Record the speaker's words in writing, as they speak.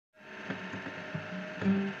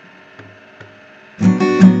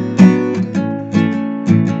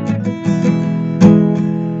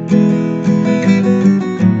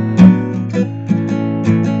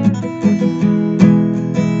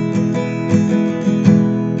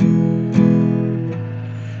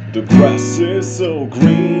is so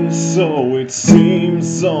green, so it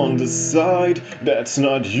seems on the side that's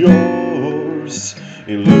not yours.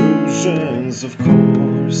 Illusions, of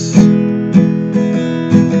course.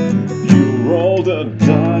 You roll the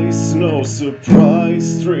dice, no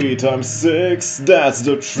surprise. 3 times 6, that's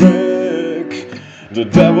the trick. The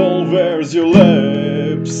devil wears your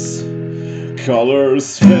lips.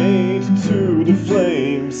 Colors fade to the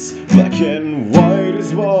flames. Black and white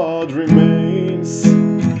is what remains.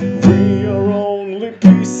 We are only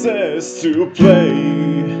pieces to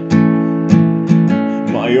play.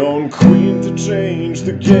 My own queen to change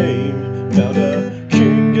the game. Now the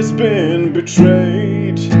king has been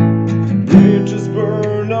betrayed. Bridges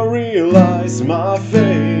burn, I realize my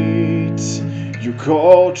fate. You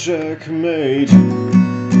call checkmate.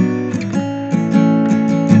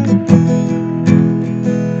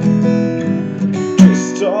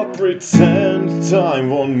 Stop, pretend, time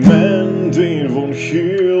won't mend, it won't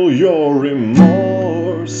heal your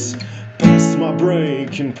remorse. Past my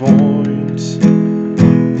breaking point.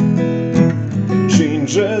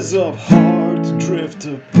 Changes of heart drift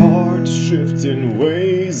apart, shifting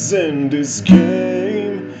ways in this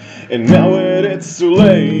game. And now it's too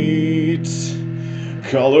late.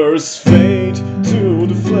 Colors fade to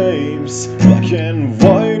the flames. Black and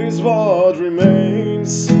white is what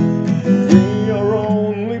remains. We are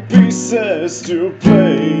only pieces to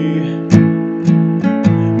play.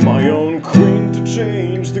 My own queen to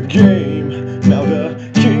change the game. Now the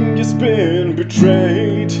king has been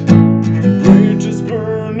betrayed. Bridges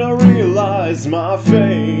burn, I realize my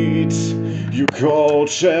fate. You call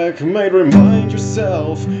checkmate, remind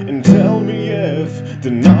yourself and tell me if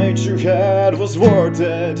the night you had was worth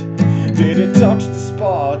it. Did it touch the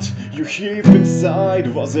spot you heap inside?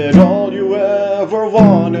 Was it all you ever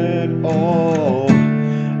wanted? Oh,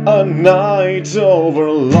 a night over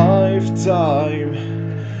a lifetime.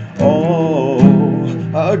 Oh,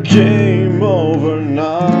 a game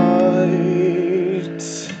overnight.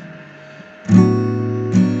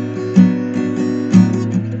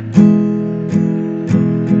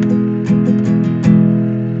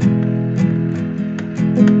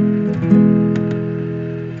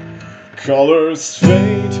 Colors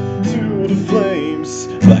fade to the flames.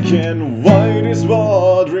 Black and white is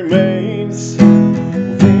what remains.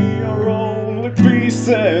 We are only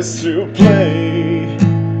pieces to play.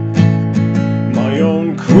 My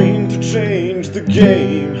own queen to change the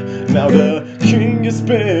game. Now the king has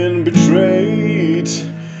been betrayed.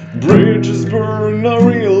 Bridges burn, I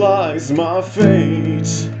realize my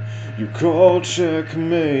fate. You call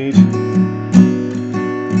checkmate.